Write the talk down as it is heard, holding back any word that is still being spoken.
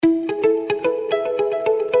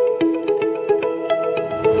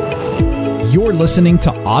You're listening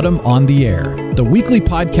to Autumn on the Air, the weekly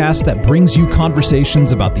podcast that brings you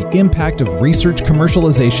conversations about the impact of research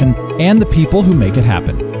commercialization and the people who make it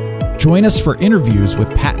happen. Join us for interviews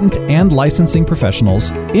with patent and licensing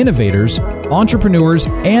professionals, innovators, entrepreneurs,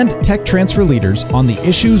 and tech transfer leaders on the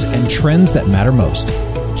issues and trends that matter most.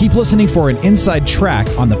 Keep listening for an inside track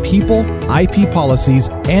on the people, IP policies,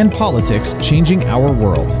 and politics changing our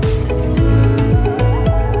world.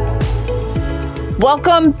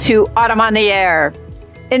 Welcome to Autumn on the Air.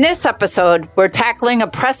 In this episode, we're tackling a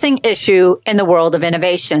pressing issue in the world of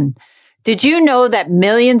innovation. Did you know that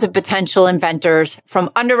millions of potential inventors from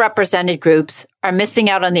underrepresented groups are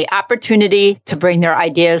missing out on the opportunity to bring their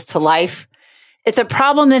ideas to life? It's a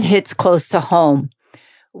problem that hits close to home.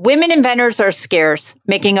 Women inventors are scarce,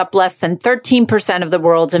 making up less than 13% of the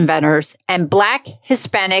world's inventors, and Black,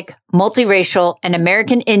 Hispanic, multiracial, and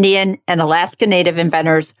American Indian and Alaska Native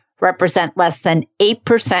inventors represent less than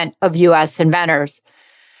 8% of U.S. inventors.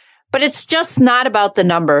 But it's just not about the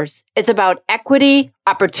numbers. It's about equity,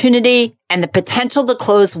 opportunity, and the potential to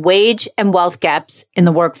close wage and wealth gaps in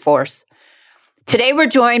the workforce. Today, we're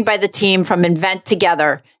joined by the team from Invent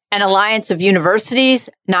Together, an alliance of universities,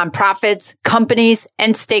 nonprofits, companies,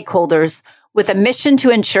 and stakeholders with a mission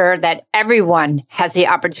to ensure that everyone has the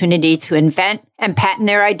opportunity to invent and patent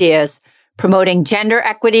their ideas, promoting gender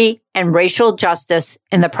equity and racial justice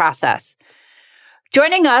in the process.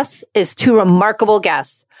 Joining us is two remarkable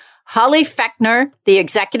guests, Holly Fechner, the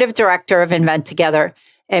Executive Director of Invent Together,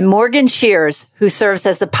 and Morgan Schreurs, who serves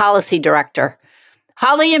as the Policy Director.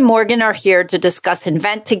 Holly and Morgan are here to discuss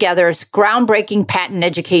Invent Together's groundbreaking patent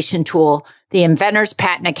education tool, the Inventors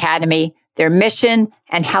Patent Academy, their mission,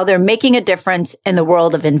 and how they're making a difference in the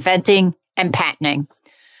world of inventing and patenting.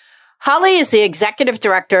 Holly is the Executive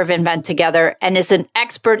Director of Invent Together and is an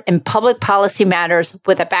expert in public policy matters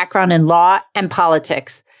with a background in law and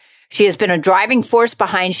politics. She has been a driving force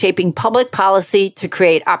behind shaping public policy to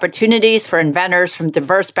create opportunities for inventors from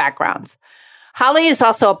diverse backgrounds. Holly is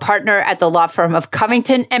also a partner at the law firm of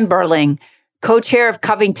Covington & Burling, co-chair of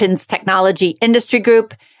Covington's Technology Industry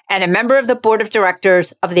Group, and a member of the board of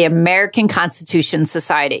directors of the American Constitution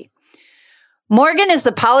Society. Morgan is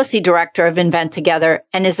the Policy Director of Invent Together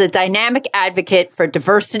and is a dynamic advocate for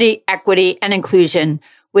diversity, equity, and inclusion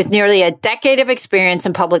with nearly a decade of experience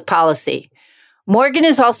in public policy. Morgan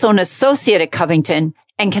is also an associate at Covington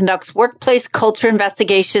and conducts workplace culture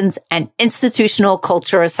investigations and institutional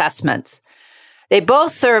culture assessments. They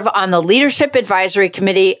both serve on the Leadership Advisory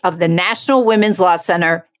Committee of the National Women's Law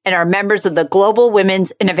Center and are members of the Global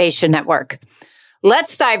Women's Innovation Network.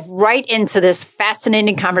 Let's dive right into this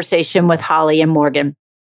fascinating conversation with Holly and Morgan.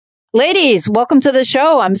 Ladies, welcome to the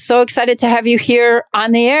show. I'm so excited to have you here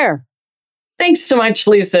on the air. Thanks so much,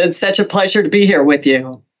 Lisa. It's such a pleasure to be here with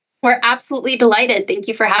you. We're absolutely delighted. Thank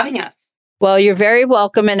you for having us. Well, you're very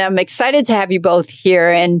welcome, and I'm excited to have you both here.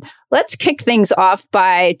 And let's kick things off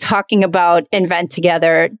by talking about Invent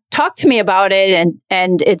Together. Talk to me about it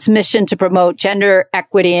and its mission to promote gender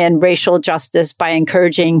equity and racial justice by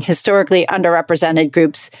encouraging historically underrepresented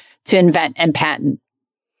groups to invent and patent.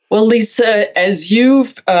 Well, Lisa, as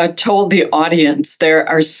you've told the audience, there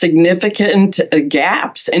are significant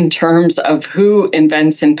gaps in terms of who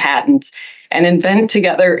invents and patents. And Invent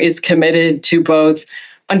Together is committed to both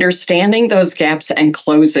understanding those gaps and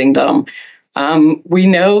closing them. We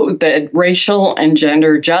know that racial and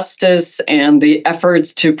gender justice and the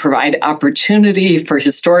efforts to provide opportunity for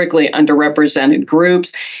historically underrepresented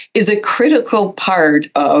groups is a critical part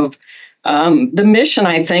of the mission,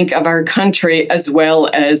 I think, of our country as well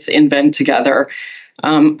as Invent Together.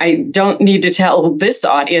 I don't need to tell this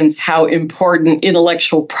audience how important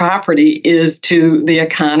intellectual property is to the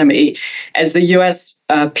economy. As the U.S.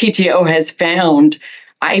 PTO has found,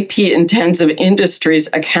 IP-intensive industries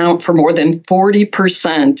account for more than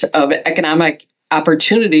 40% of economic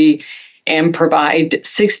opportunity and provide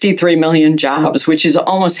 63 million jobs, which is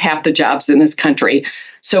almost half the jobs in this country.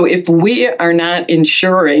 So if we are not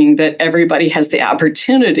ensuring that everybody has the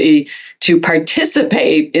opportunity to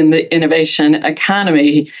participate in the innovation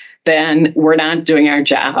economy, then we're not doing our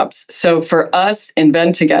jobs. So for us,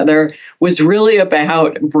 Invent Together was really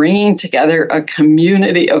about bringing together a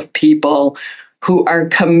community of people who are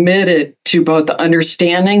committed to both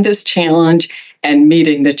understanding this challenge and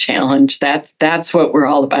meeting the challenge. That's what we're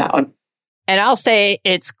all about. And I'll say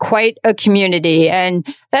it's quite a community. And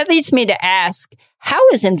that leads me to ask, how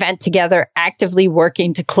is Invent Together actively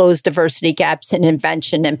working to close diversity gaps in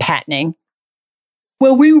invention and patenting?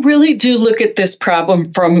 Well, we really do look at this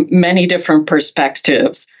problem from many different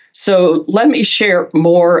perspectives. So let me share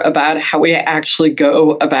more about how we actually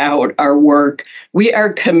go about our work. We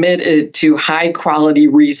are committed to high quality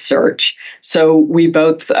research. So we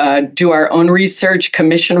both do our own research,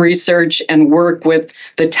 commission research, and work with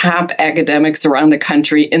the top academics around the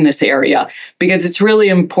country in this area, because it's really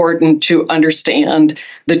important to understand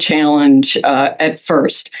the challenge at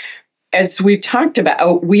first. As we've talked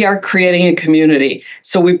about, we are creating a community.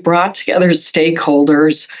 So we brought together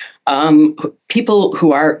stakeholders, people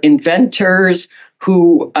who are inventors,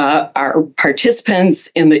 who are participants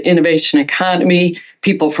in the innovation economy,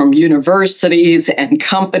 people from universities and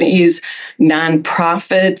companies,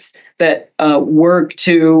 nonprofits that work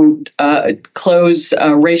to close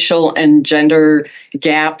racial and gender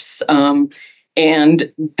gaps.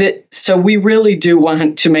 So we really do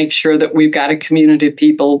want to make sure that we've got a community of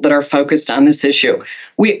people that are focused on this issue.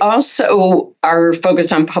 We also are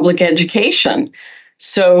focused on public education.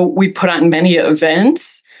 So we put on many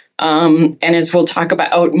events. And as we'll talk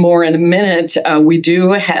about more in a minute, we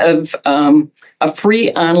do have a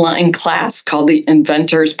free online class called the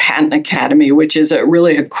Inventors Patent Academy, which is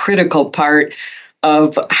really a critical part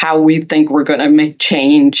of how we think we're going to make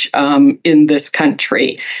change in this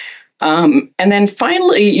country. And then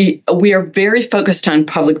finally, we are very focused on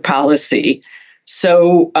public policy.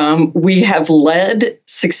 So we have led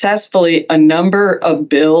successfully a number of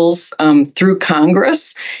bills through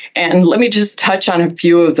Congress. And let me just touch on a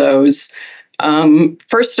few of those.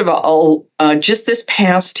 First of all, just this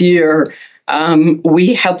past year,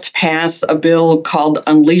 we helped pass a bill called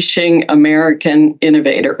Unleashing American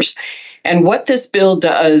Innovators. And what this bill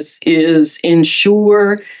does is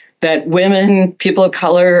ensure that women, people of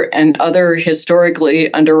color, and other historically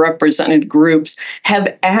underrepresented groups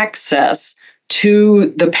have access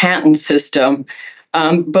to the patent system,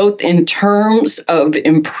 both in terms of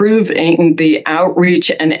improving the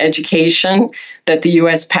outreach and education that the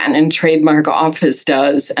U.S. Patent and Trademark Office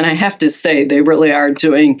does. And I have to say, they really are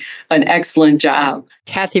doing an excellent job.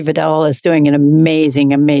 Kathy Vidal is doing an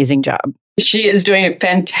amazing, amazing job. She is doing a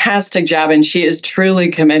fantastic job, and she is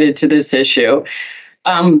truly committed to this issue.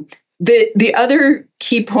 The other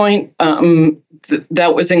key point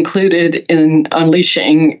that was included in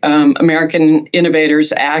Unleashing American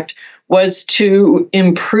Innovators Act was to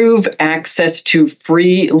improve access to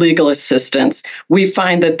free legal assistance. We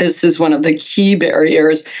find that this is one of the key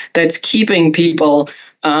barriers that's keeping people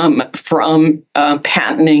from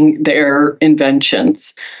patenting their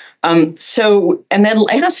inventions. And then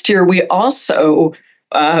last year, we also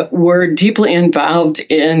were deeply involved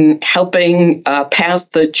in helping pass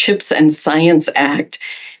the CHIPS and Science Act.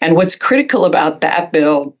 And what's critical about that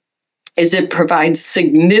bill is it provides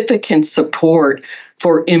significant support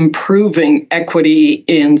for improving equity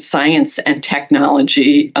in science and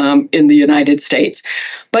technology in the United States.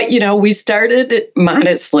 But, we started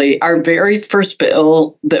modestly. Our very first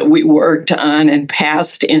bill that we worked on and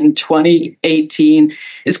passed in 2018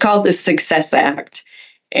 is called the Success Act.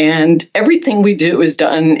 And everything we do is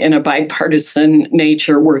done in a bipartisan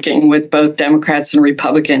nature, working with both Democrats and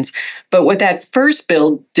Republicans. But what that first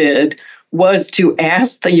bill did was to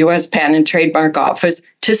ask the U.S. Patent and Trademark Office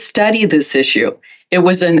to study this issue. It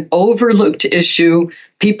was an overlooked issue.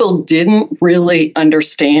 People didn't really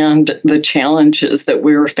understand the challenges that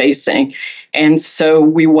we were facing. And so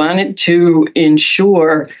we wanted to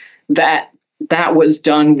ensure that that was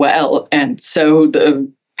done well. And so the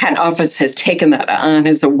Patent Office has taken that on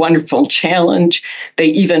as a wonderful challenge. They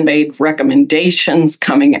even made recommendations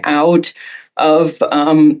coming out of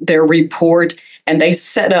their report, and they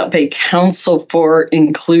set up a Council for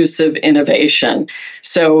Inclusive Innovation.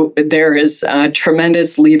 So there is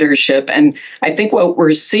tremendous leadership. And I think what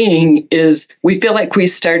we're seeing is we feel like we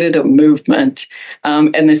started a movement,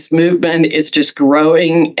 and this movement is just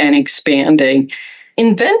growing and expanding.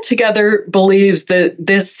 Invent Together believes that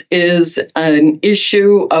this is an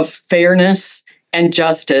issue of fairness and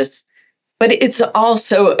justice, but it's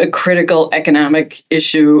also a critical economic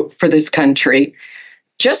issue for this country.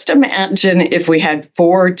 Just imagine if we had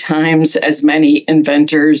 4 times as many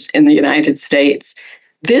inventors in the United States.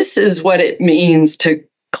 This is what it means to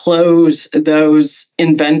close those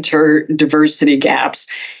inventor diversity gaps.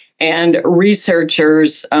 And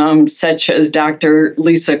researchers such as Dr.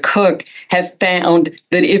 Lisa Cook have found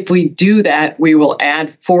that if we do that, we will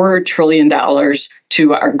add $4 trillion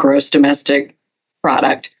to our gross domestic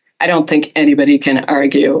product. I don't think anybody can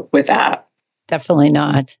argue with that. Definitely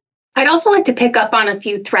not. I'd also like to pick up on a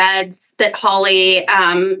few threads that Holly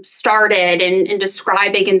started in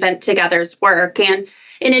describing Invent Together's work. And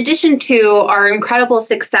in addition to our incredible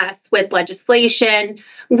success with legislation,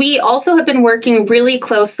 we also have been working really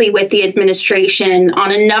closely with the administration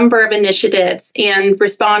on a number of initiatives and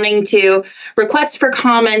responding to requests for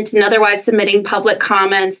comment and otherwise submitting public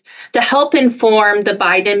comments to help inform the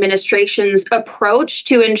Biden administration's approach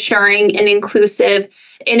to ensuring an inclusive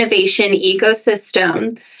innovation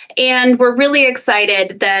ecosystem. And we're really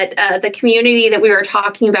excited that the community that we were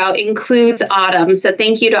talking about includes Autumn. So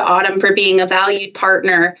thank you to Autumn for being a valued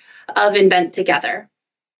partner of Invent Together.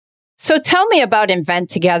 So tell me about Invent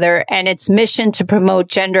Together and its mission to promote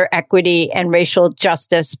gender equity and racial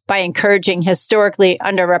justice by encouraging historically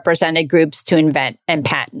underrepresented groups to invent and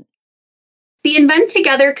patent. The Invent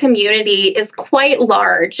Together community is quite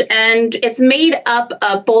large, and it's made up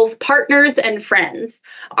of both partners and friends.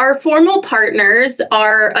 Our formal partners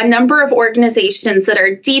are a number of organizations that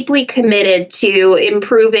are deeply committed to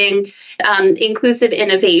improving inclusive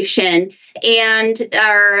innovation, and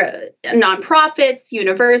are nonprofits,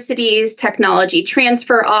 universities, technology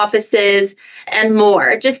transfer offices, and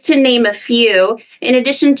more, just to name a few. In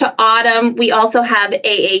addition to Autumn, we also have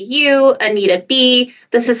AAU, Anita B.,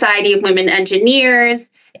 the Society of Women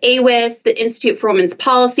Engineers, AWIS, the Institute for Women's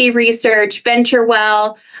Policy Research,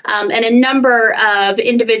 VentureWell, and a number of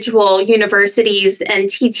individual universities and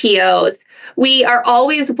TTOs. We are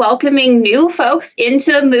always welcoming new folks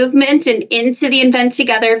into the movement and into the Invent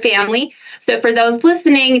Together family. So for those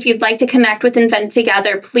listening, if you'd like to connect with Invent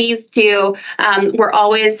Together, please do. We're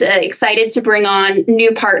always excited to bring on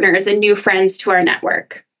new partners and new friends to our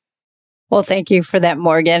network. Well, thank you for that,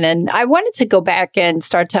 Morgan. And I wanted to go back and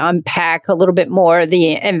start to unpack a little bit more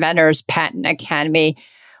the Inventors Patent Academy.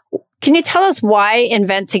 Can you tell us why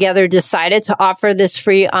Invent Together decided to offer this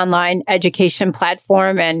free online education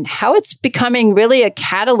platform and how it's becoming really a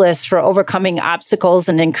catalyst for overcoming obstacles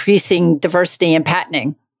and increasing diversity in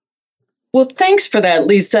patenting? Well, thanks for that,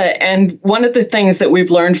 Lisa. And one of the things that we've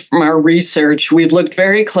learned from our research, we've looked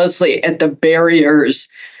very closely at the barriers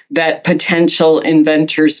that potential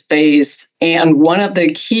inventors face. And one of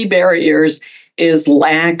the key barriers is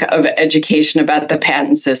lack of education about the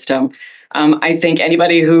patent system. I think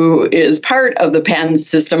anybody who is part of the patent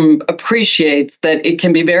system appreciates that it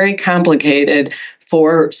can be very complicated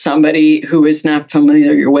for somebody who is not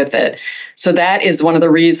familiar with it. So that is one of the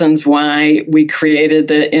reasons why we created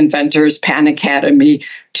the Inventors Patent Academy,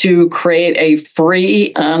 to create a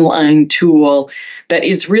free online tool that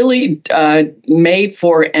is really made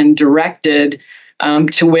for and directed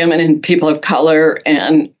to women and people of color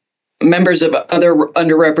and members of other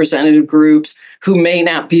underrepresented groups who may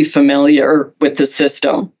not be familiar with the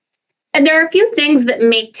system. And there are a few things that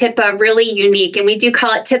make TIPA really unique, and we do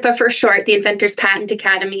call it TIPA for short, the Inventors Patent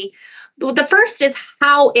Academy. The first is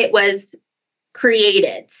how it was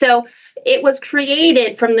created. So it was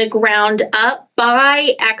created from the ground up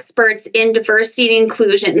by experts in diversity and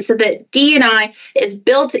inclusion, so that D&I is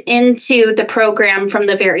built into the program from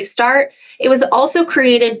the very start. It was also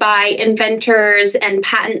created by inventors and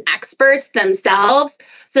patent experts themselves,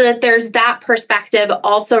 so that there's that perspective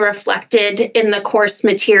also reflected in the course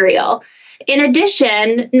material. In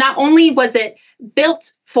addition, not only was it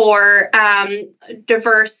built for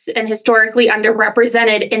diverse and historically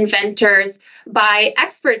underrepresented inventors by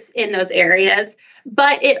experts in those areas,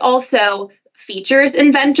 but it also features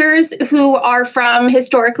inventors who are from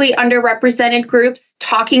historically underrepresented groups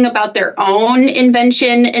talking about their own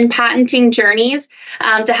invention and patenting journeys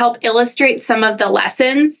to help illustrate some of the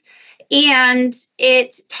lessons. And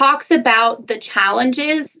it talks about the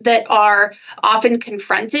challenges that are often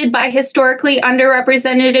confronted by historically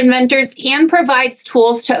underrepresented inventors and provides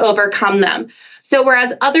tools to overcome them. So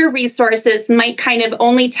whereas other resources might kind of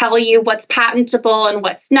only tell you what's patentable and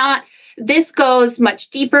what's not, this goes much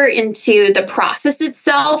deeper into the process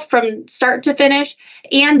itself from start to finish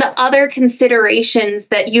and the other considerations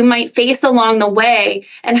that you might face along the way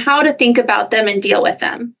and how to think about them and deal with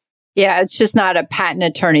them. Yeah, it's just not a patent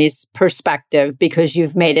attorney's perspective, because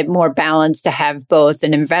you've made it more balanced to have both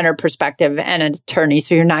an inventor perspective and an attorney.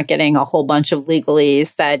 So you're not getting a whole bunch of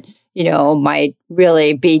legalese that, might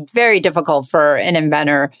really be very difficult for an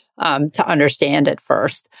inventor to understand at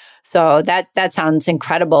first. So that sounds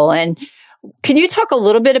incredible. And can you talk a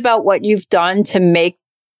little bit about what you've done to make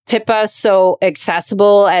TIPA so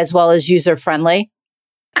accessible as well as user-friendly?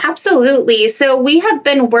 Absolutely. So we have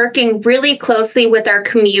been working really closely with our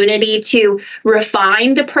community to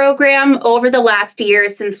refine the program over the last year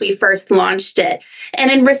since we first launched it. And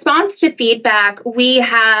in response to feedback, we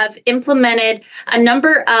have implemented a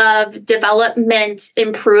number of development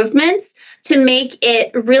improvements to make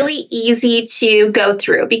it really easy to go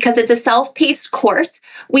through because it's a self-paced course.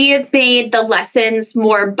 We have made the lessons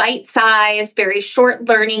more bite-sized, very short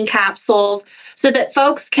learning capsules so that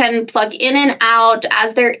folks can plug in and out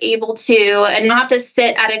as they're able to and not have to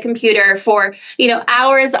sit at a computer for,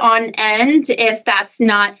 hours on end if that's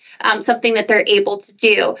not something that they're able to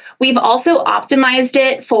do. We've also optimized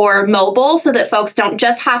it for mobile so that folks don't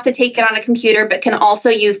just have to take it on a computer, but can also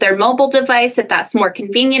use their mobile device if that's more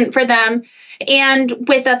convenient for them. And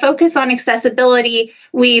with a focus on accessibility,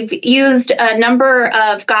 we've used a number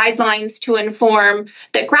of guidelines to inform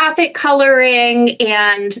the graphic coloring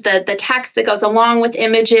and the text that goes along with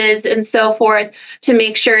images and so forth to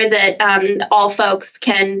make sure that all folks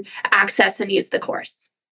can access and use the course.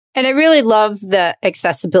 And I really love the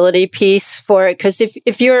accessibility piece for it, because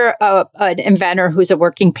if you're an inventor who's a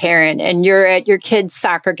working parent and you're at your kid's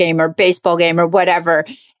soccer game or baseball game or whatever,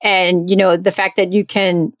 and, the fact that you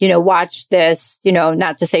can, watch this,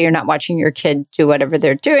 not to say you're not watching your kid do whatever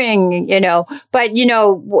they're doing, but,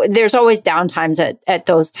 there's always downtimes at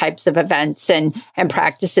those types of events and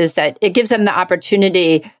practices that it gives them the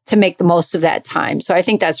opportunity to make the most of that time. So I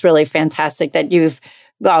think that's really fantastic that you've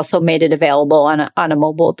also made it available on a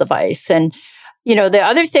mobile device. And, the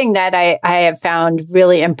other thing that I have found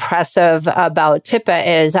really impressive about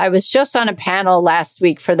TIPA is I was just on a panel last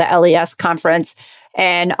week for the LES conference.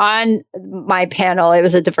 And on my panel, it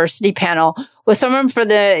was a diversity panel with someone for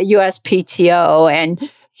the USPTO. And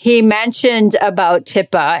he mentioned about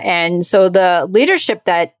TIPA. And so the leadership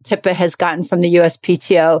that TIPA has gotten from the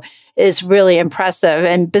USPTO is really impressive.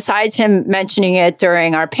 And besides him mentioning it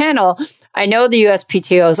during our panel, I know the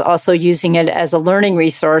USPTO is also using it as a learning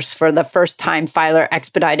resource for the first-time filer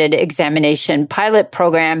expedited examination pilot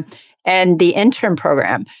program and the intern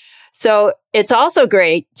program. So it's also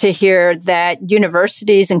great to hear that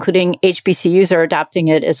universities, including HBCUs, are adopting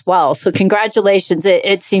it as well. So congratulations.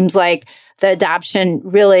 It seems like the adoption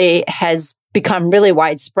really has become really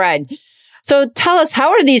widespread. So tell us,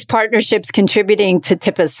 how are these partnerships contributing to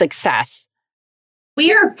TIPA's success?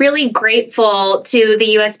 We are really grateful to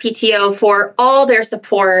the USPTO for all their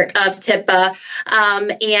support of TIPA,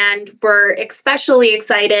 and we're especially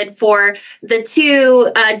excited for the two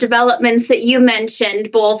developments that you mentioned,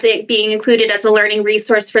 both it being included as a learning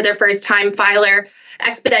resource for their first-time filer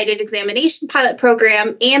expedited examination pilot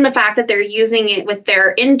program and the fact that they're using it with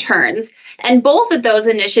their interns. And both of those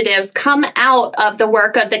initiatives come out of the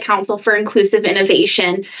work of the Council for Inclusive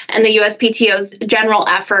Innovation and the USPTO's general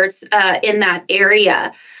efforts in that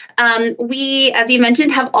area. We, as you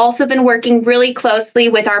mentioned, have also been working really closely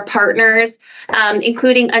with our partners,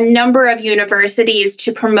 including a number of universities,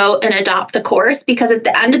 to promote and adopt the course, because at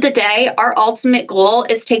the end of the day, our ultimate goal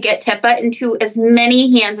is to get TIPA into as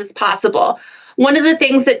many hands as possible. One of the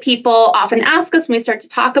things that people often ask us when we start to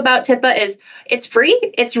talk about TIPA is, it's free?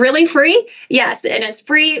 It's really free? Yes, and it's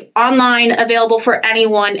free, online, available for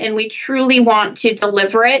anyone, and we truly want to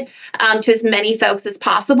deliver it to as many folks as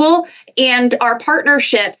possible. And our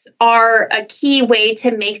partnerships are a key way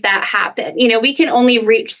to make that happen. We can only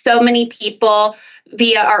reach so many people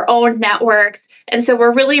via our own networks, and so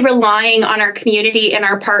we're really relying on our community and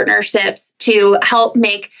our partnerships to help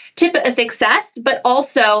make TIPA a success, but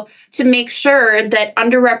also to make sure that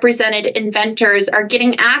underrepresented inventors are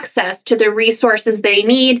getting access to the resources they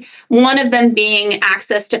need, one of them being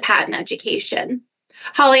access to patent education.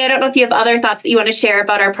 Holly, I don't know if you have other thoughts that you want to share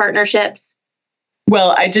about our partnerships.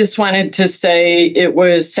 Well, I just wanted to say it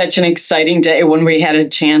was such an exciting day when we had a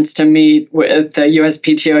chance to meet with the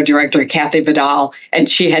USPTO director, Kathy Vidal, and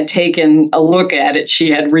she had taken a look at it. She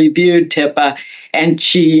had reviewed TIPA, and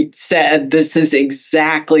she said, this is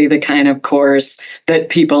exactly the kind of course that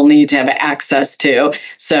people need to have access to.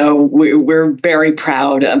 So we're very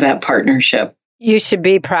proud of that partnership. You should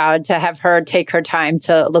be proud to have her take her time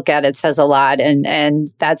to look at it. Says a lot, and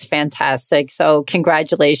that's fantastic. So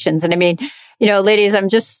congratulations. And I mean, ladies, I'm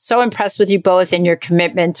just so impressed with you both and your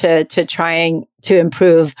commitment to trying to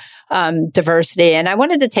improve diversity. And I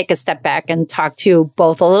wanted to take a step back and talk to you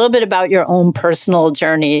both a little bit about your own personal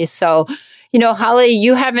journey. So, Holly,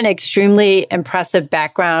 you have an extremely impressive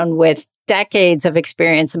background with decades of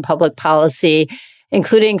experience in public policy,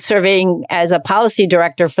 including serving as a policy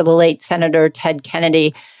director for the late Senator Ted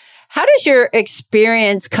Kennedy. How does your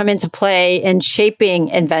experience come into play in shaping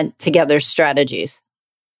Invent Together strategies?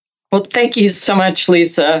 Well, thank you so much,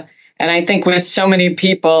 Lisa. And I think with so many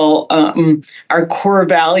people, our core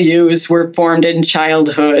values were formed in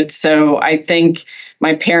childhood. So I think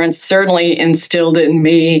my parents certainly instilled in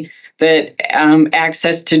me that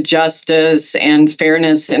access to justice and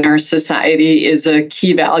fairness in our society is a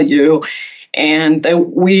key value. and that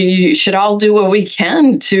we should all do what we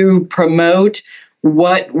can to promote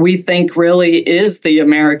what we think really is the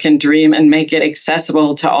American dream and make it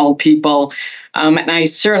accessible to all people. And I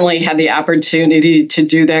certainly had the opportunity to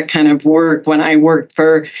do that kind of work when I worked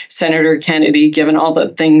for Senator Kennedy, given all the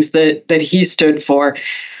things that he stood for.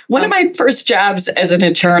 One of my first jobs as an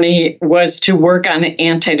attorney was to work on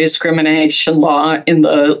anti-discrimination law in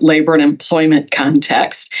the labor and employment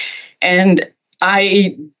context. And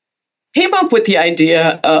I came up with the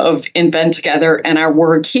idea of Invent Together and our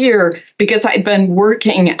work here because I'd been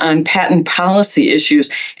working on patent policy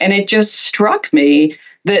issues. And it just struck me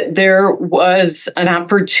that there was an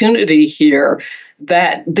opportunity here,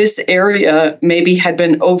 that this area maybe had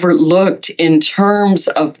been overlooked in terms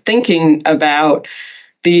of thinking about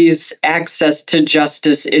these access to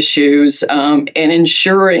justice issues, and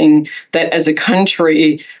ensuring that as a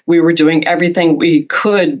country, we were doing everything we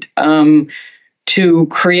could to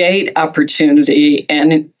create opportunity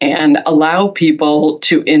and allow people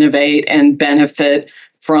to innovate and benefit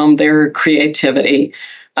from their creativity.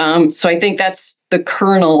 So I think that's the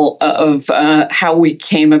kernel of how we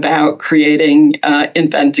came about creating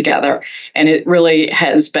Invent Together. And it really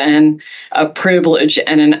has been a privilege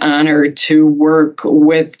and an honor to work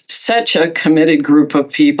with such a committed group of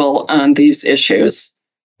people on these issues.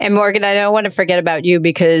 And Morgan, I don't want to forget about you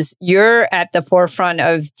because you're at the forefront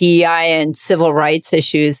of DEI and civil rights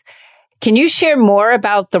issues. Can you share more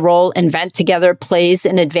about the role Invent Together plays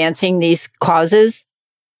in advancing these causes?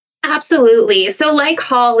 Absolutely. So like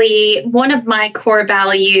Holly, one of my core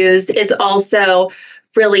values is also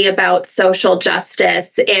really about social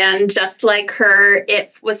justice. And just like her,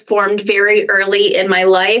 it was formed very early in my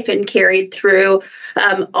life and carried through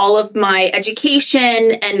all of my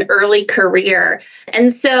education and early career.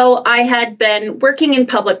 And so I had been working in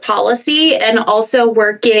public policy and also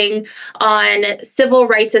working on civil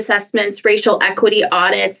rights assessments, racial equity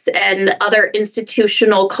audits, and other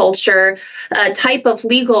institutional culture type of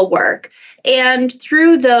legal work. And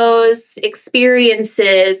through those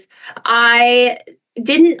experiences, I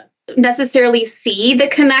didn't necessarily see the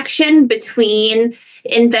connection between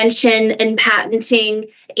invention and patenting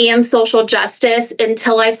and social justice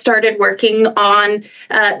until I started working on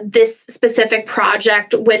this specific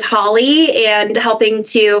project with Holly and helping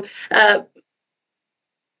to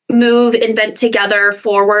move Invent Together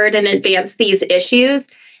forward and advance these issues.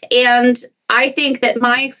 And I think that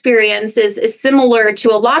my experience is similar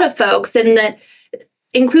to a lot of folks in that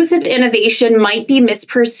inclusive innovation might be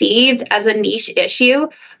misperceived as a niche issue,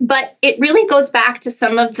 but it really goes back to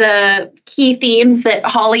some of the key themes that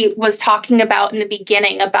Holly was talking about in the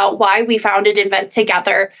beginning about why we founded Invent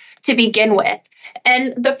Together to begin with.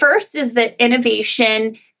 And the first is that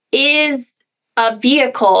innovation is a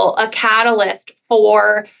vehicle, a catalyst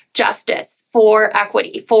for justice, for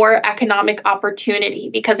equity, for economic opportunity,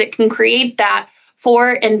 because it can create that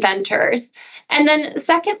for inventors. And then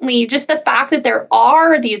secondly, just the fact that there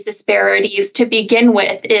are these disparities to begin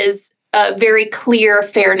with is a very clear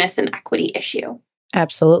fairness and equity issue.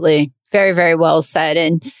 Absolutely. Very, very well said.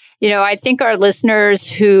 And, I think our listeners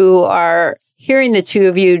who are hearing the two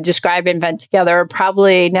of you describe Invent Together are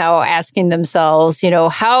probably now asking themselves,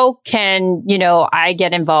 how can, I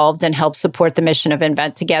get involved and help support the mission of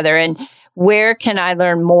Invent Together? And where can I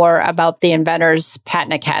learn more about the Inventors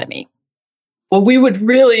Patent Academy? Well, we would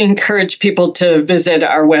really encourage people to visit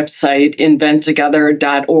our website,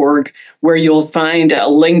 inventtogether.org, where you'll find a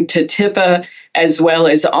link to TIPA, as well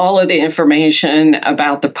as all of the information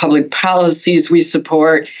about the public policies we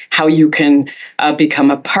support, how you can become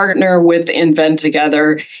a partner with Invent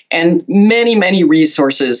Together, and many, many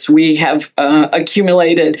resources. We have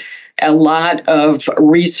accumulated a lot of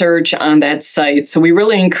research on that site, so we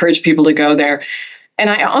really encourage people to go there. And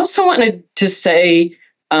I also wanted to say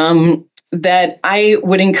that I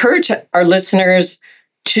would encourage our listeners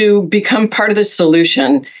to become part of the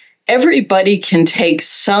solution. Everybody can take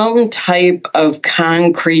some type of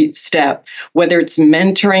concrete step, whether it's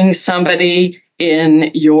mentoring somebody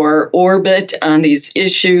in your orbit on these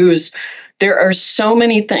issues. There are so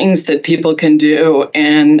many things that people can do,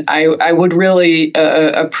 and I would really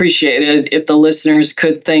appreciate it if the listeners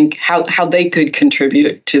could think how they could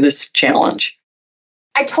contribute to this challenge.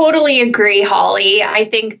 I totally agree, Holly. I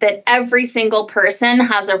think that every single person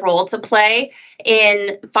has a role to play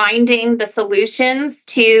in finding the solutions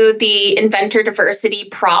to the inventor diversity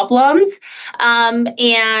problems. And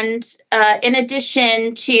in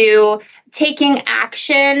addition to taking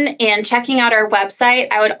action and checking out our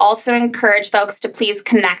website, I would also encourage folks to please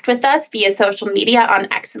connect with us via social media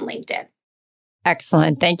on X and LinkedIn.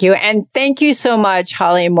 Excellent. Thank you. And thank you so much,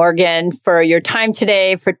 Holly and Morgan, for your time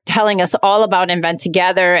today, for telling us all about Invent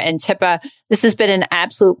Together and TIPA. This has been an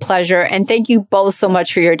absolute pleasure. And thank you both so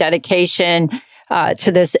much for your dedication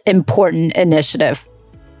to this important initiative.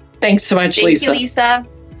 Thanks so much, Lisa. Thank you, Lisa.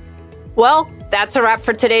 Well, that's a wrap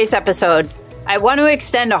for today's episode. I want to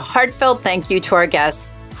extend a heartfelt thank you to our guests,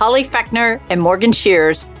 Holly Fechner and Morgan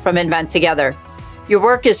Schreurs from Invent Together. Your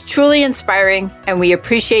work is truly inspiring, and we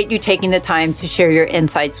appreciate you taking the time to share your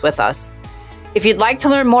insights with us. If you'd like to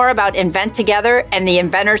learn more about Invent Together and the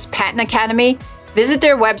Inventors Patent Academy, visit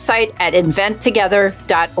their website at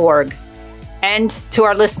inventtogether.org. And to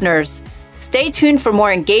our listeners, stay tuned for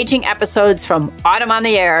more engaging episodes from Autumn on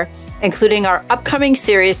the Air, including our upcoming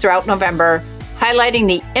series throughout November, highlighting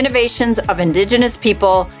the innovations of Indigenous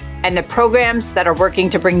people and the programs that are working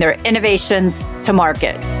to bring their innovations to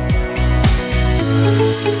market.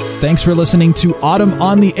 Thanks for listening to Autumn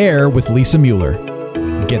on the Air with Lisa Mueller.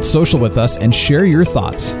 Get social with us and share your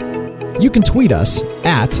thoughts. You can tweet us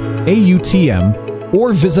at AUTM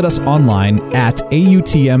or visit us online at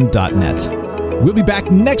AUTM.net. We'll be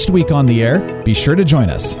back next week on the air. Be sure to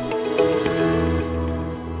join us.